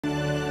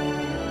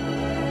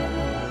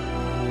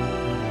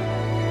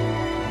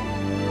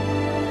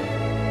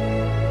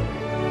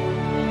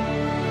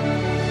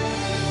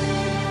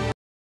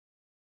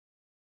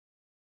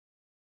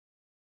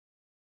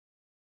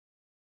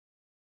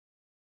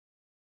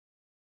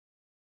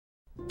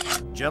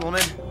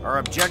Gentlemen, our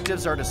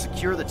objectives are to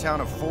secure the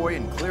town of Foy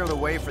and clear the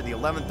way for the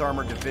 11th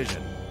Armored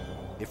Division.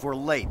 If we're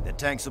late, the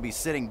tanks will be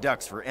sitting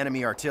ducks for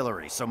enemy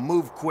artillery, so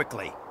move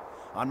quickly.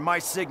 On my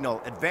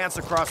signal, advance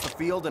across the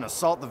field and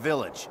assault the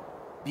village.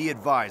 Be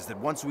advised that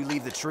once we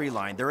leave the tree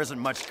line, there isn't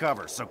much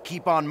cover, so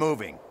keep on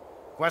moving.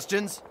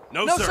 Questions?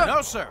 No, sir.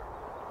 No, sir.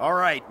 All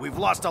right, we've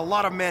lost a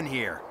lot of men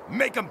here.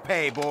 Make them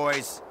pay,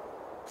 boys.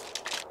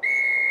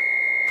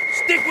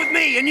 Stick with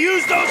me and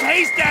use those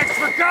haystacks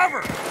for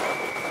cover!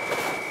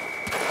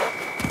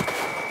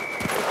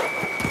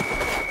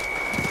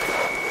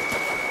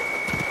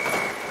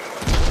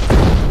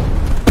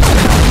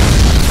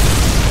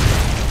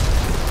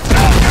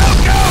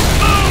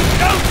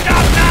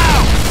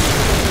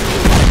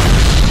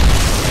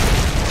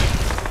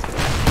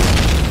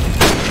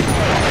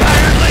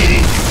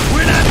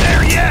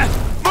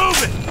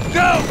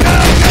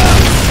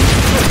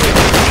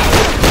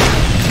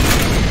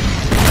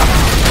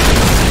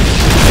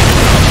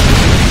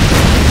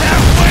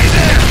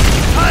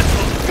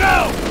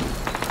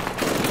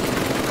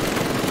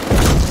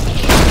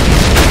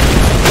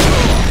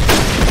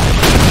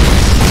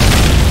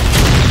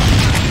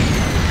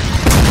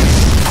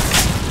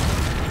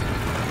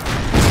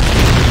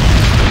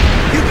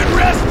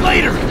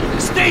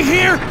 Stay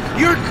here,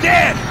 you're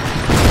dead!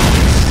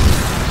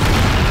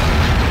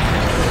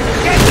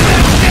 Get to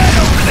that shed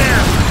over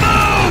there!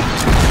 Move!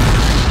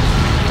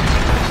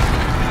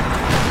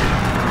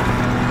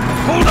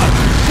 Hold up!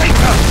 Take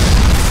cover!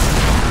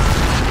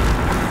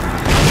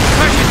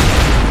 Precious!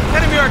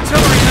 Enemy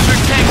artillery under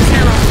tank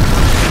 0.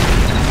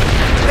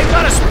 They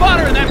got a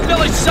spotter in that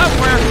village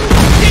somewhere!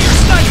 Get your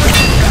sniper!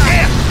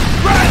 Yeah!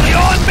 Riley,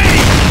 on me!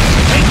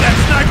 Take that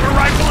sniper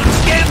rifle and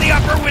scan the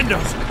upper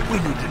windows! We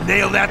need to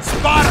nail that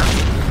spotter!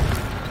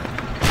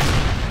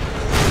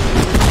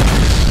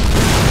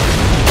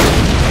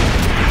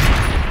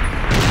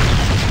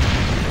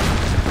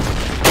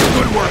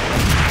 Good work.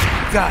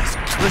 Guys,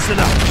 listen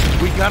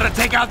up. We gotta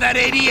take out that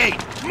 88.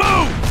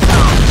 Move!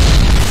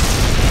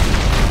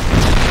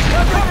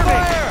 Cover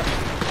fire!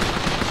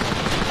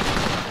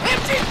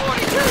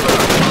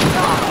 MG-42!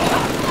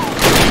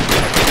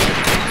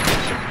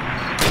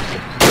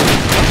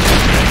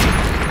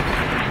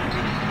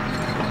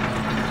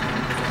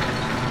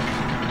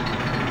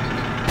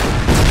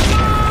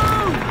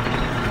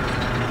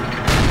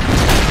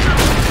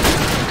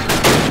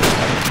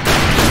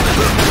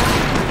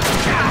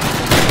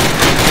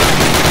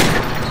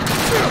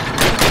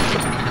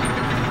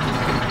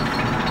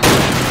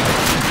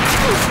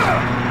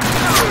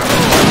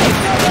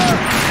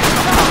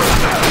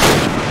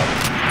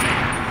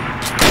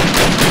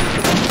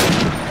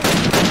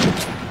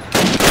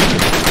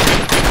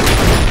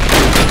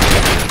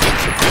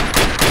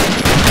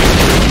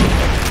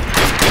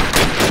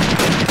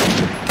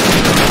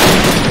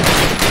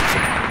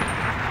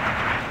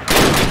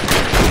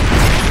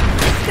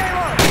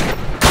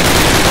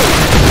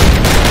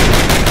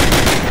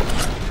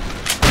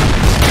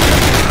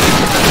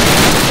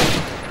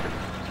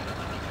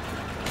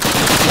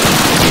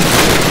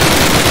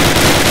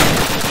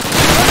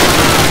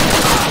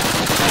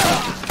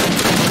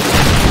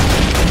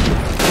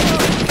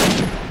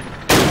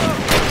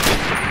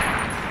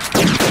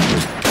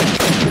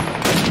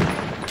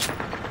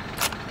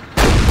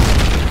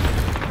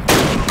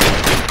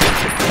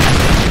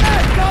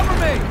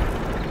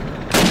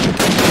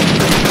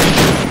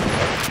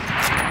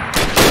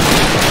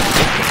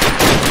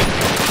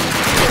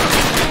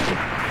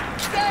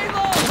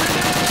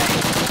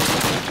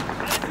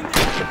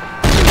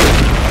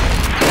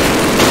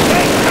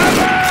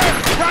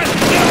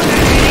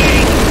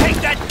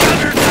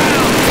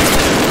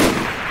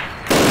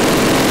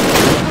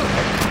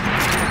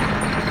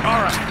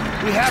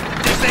 We have to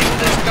disable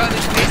this gun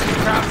in case the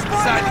Krauts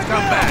decide to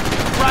come back.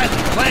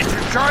 Riley, plant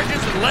your charges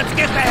and let's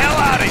get the hell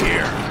out of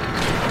here!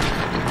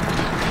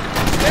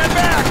 Stand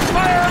back!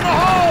 Fire in the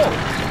hole!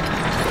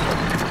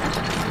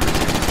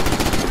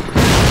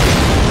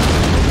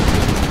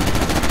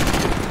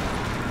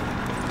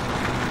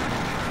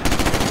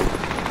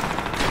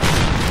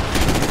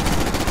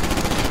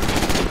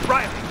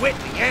 Riley,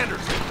 Whitney,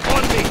 Anderson,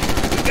 on me!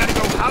 We gotta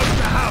go house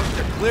to house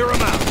to clear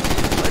them out.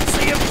 Let's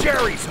see if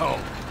Jerry's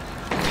home.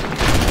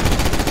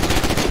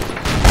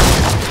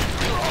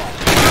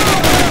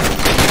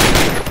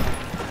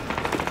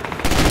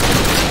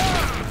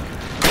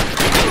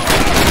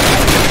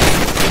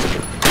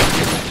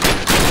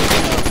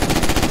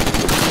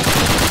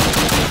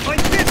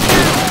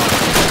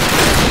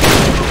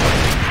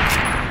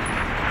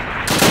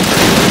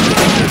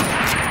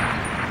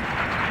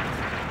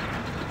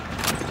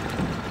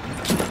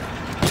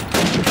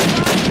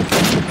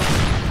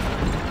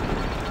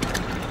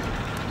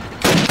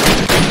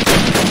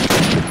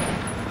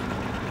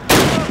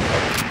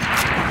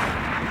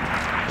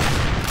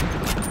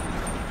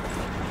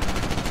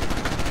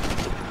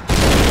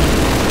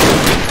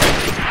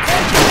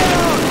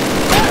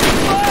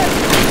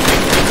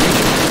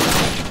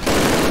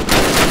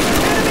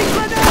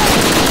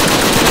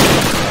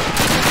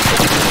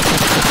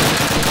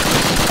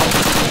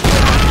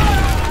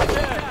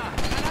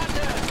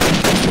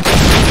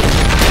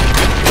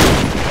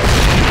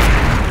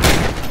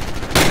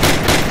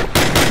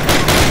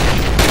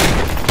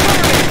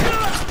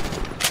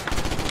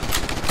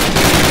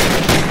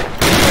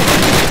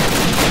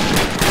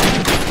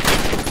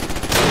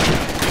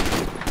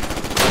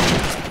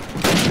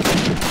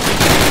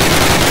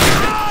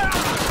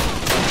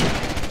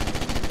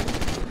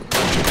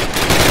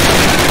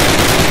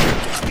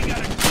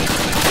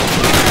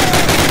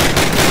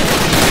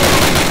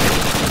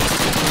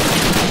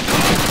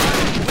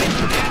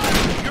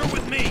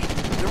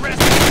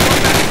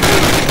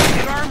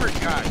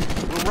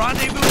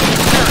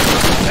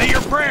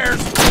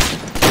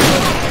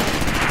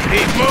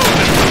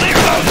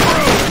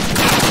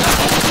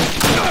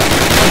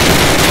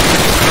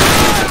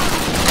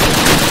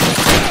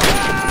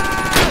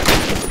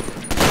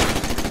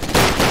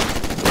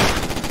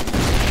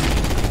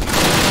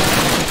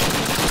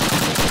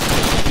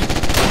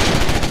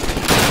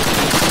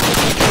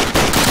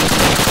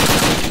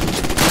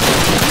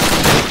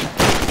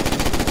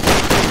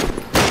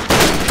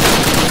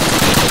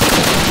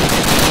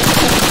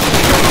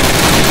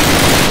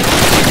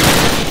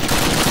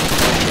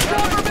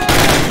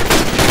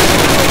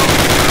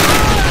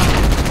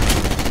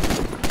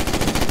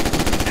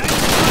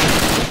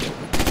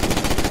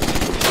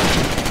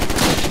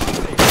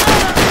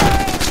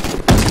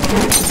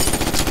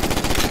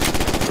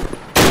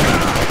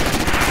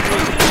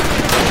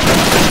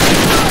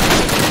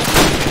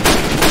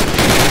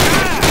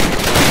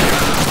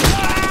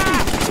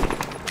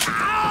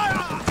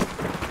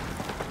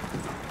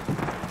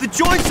 The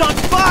joint's on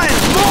fire!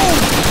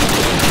 Move!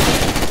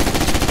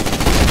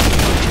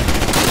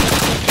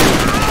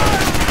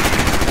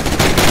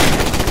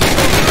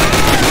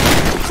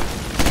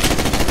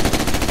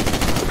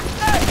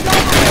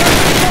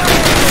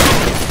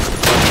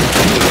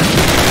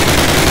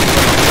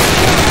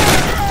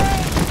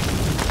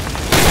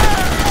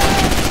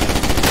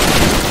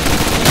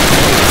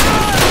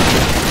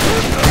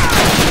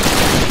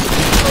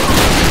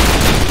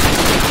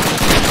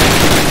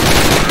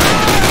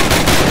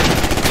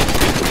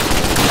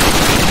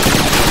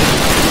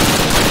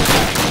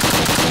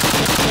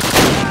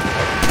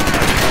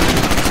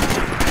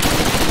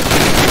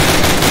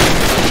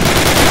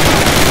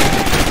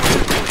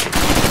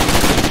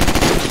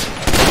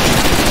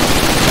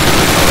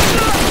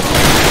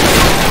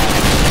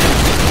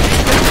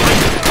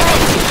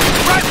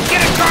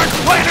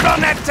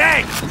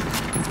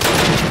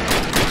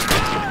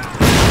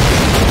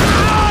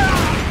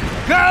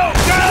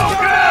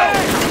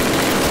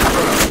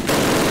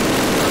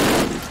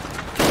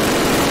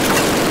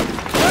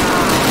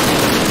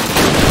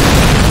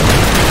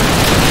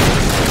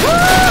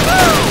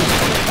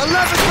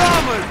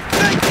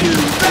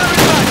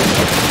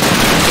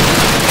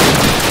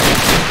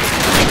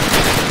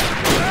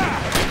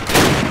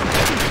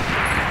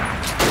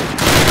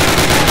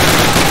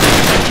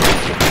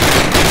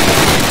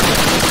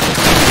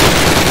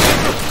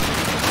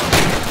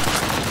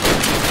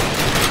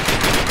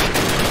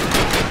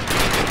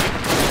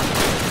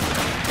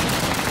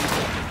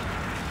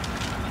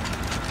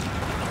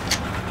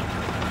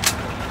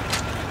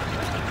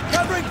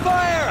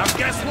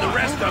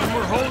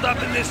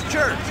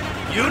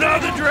 You know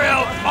the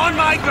drill. On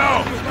my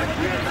go.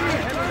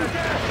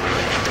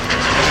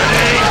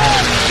 Ready?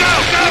 Go,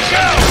 go,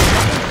 go!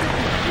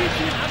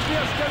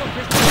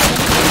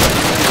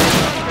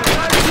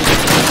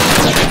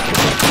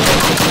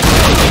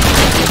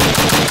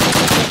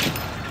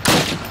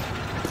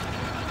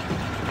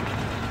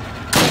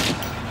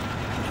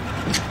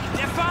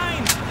 They're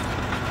fine.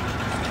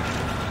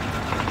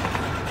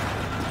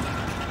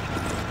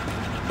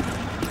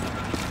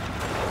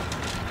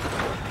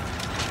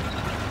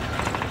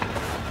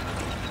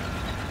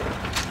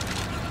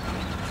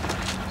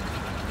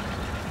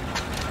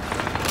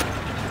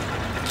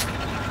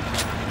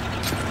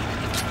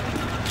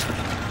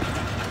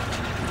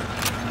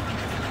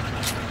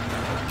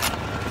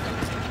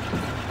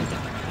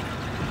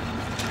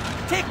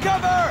 Take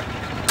cover!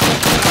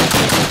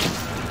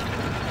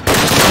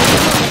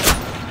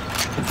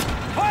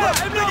 Fire!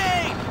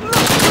 Grenade!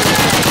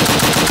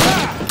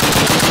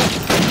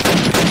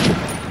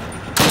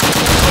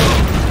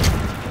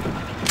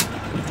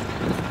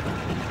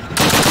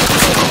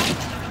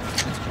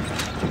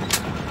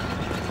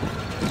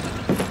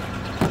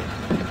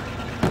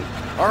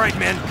 All right,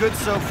 men, good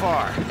so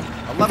far.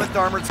 11th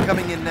Armored's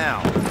coming in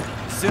now.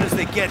 As soon as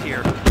they get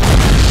here...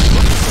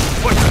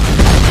 What the?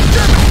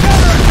 German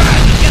cover!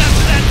 Get up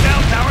to that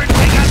bell tower and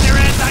take out their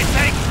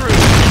anti-tank crew!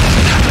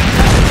 Nothing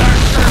touches our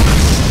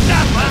service!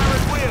 Stop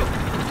Howard Wheel!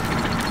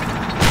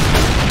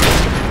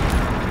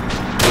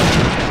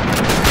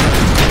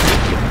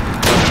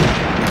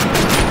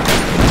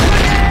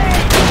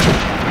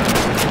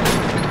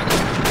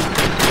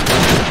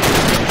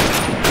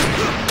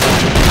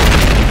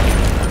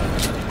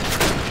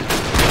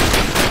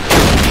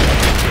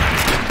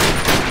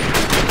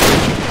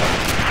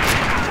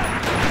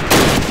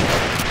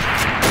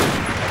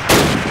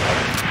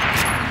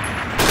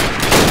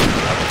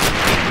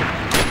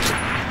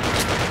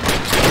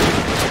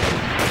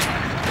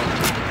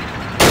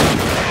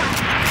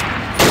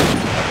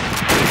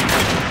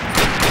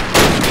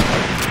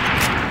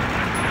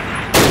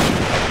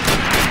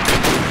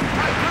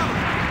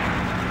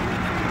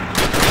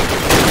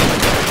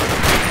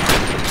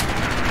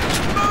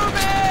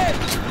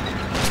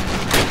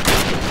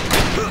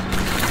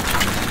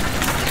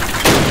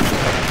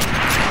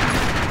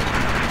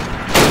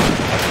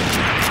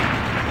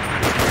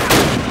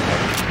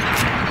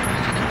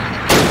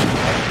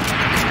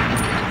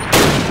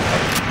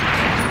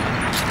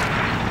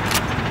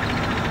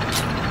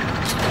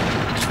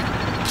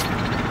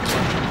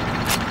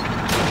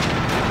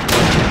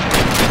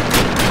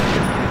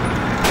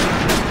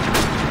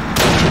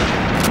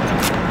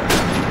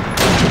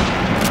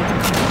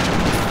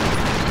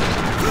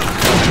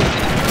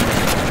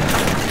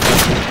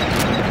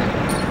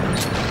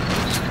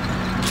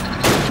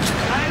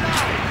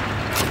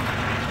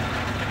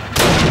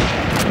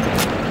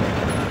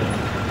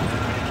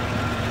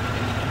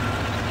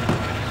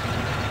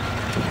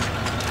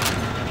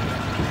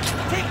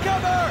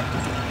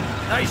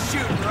 Nice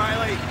shooting,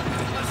 Riley.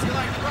 Unless you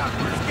like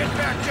rockers, get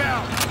back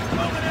down.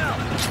 Moving out.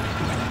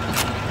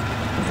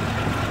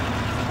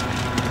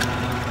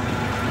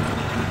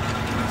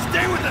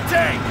 Stay with the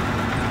tank.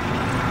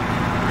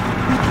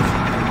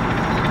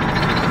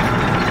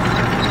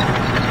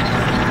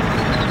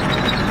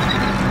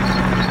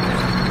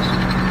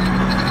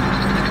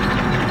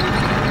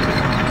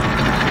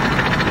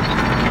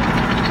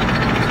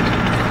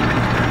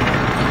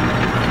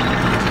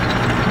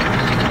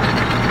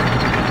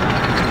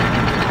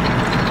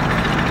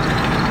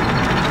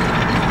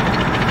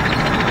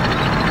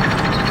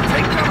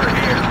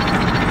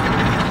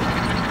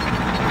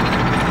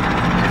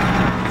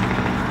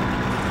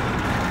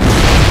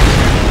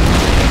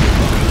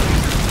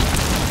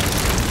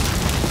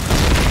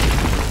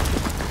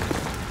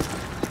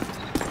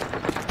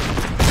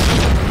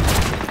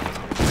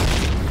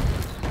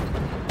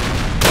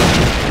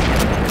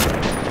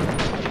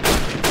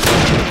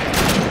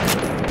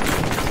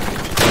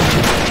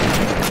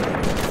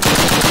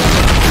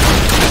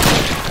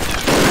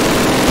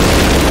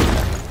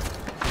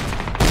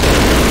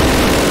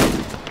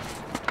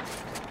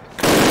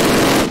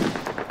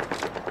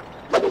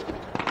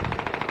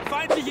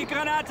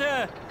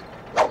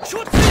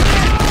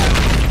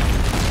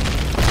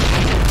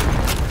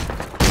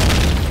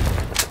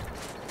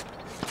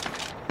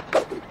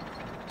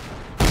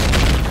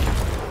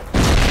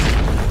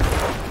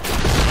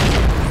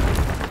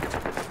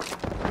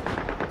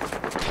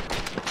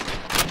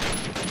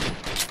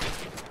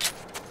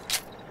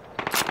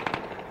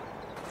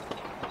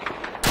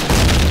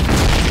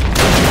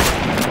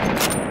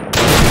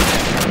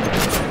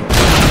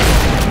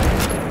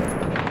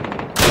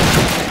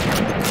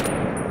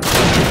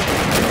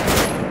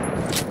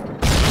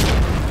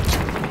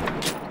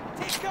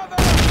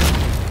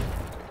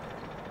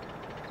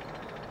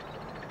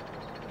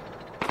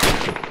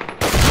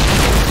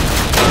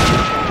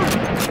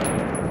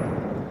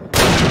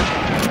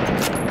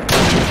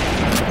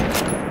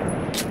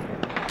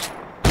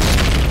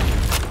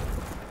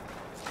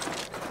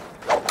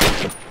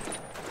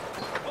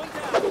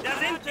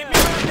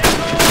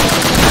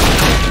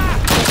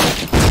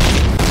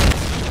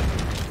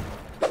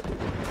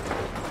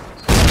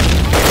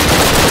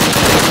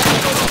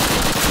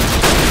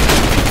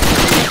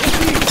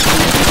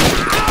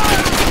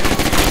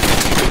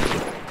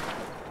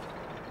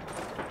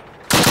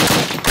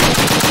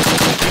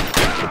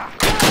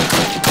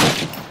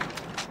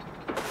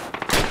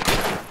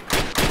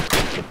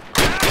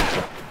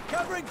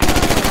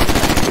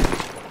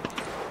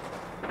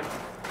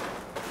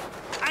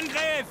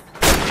 Angriff!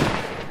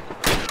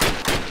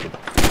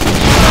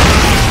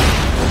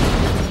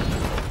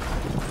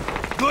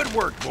 Good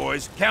work,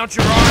 boys. Count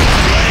your arms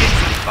and legs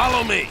and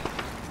follow me.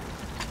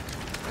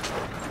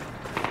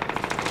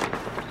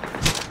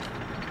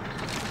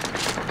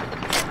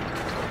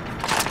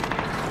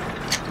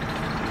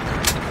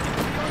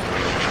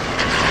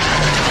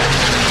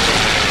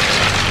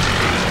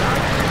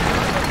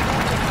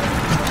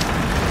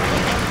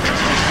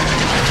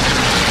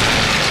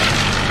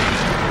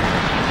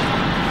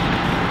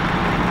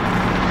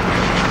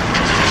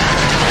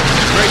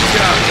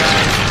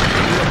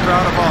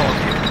 Proud of all of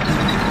you.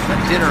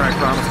 That dinner I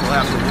promised will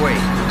have to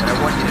wait, but I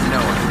want you to know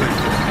I'm good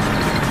for it.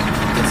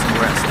 Get some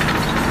rest.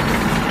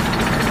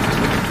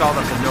 We can call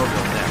that the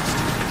no-go next.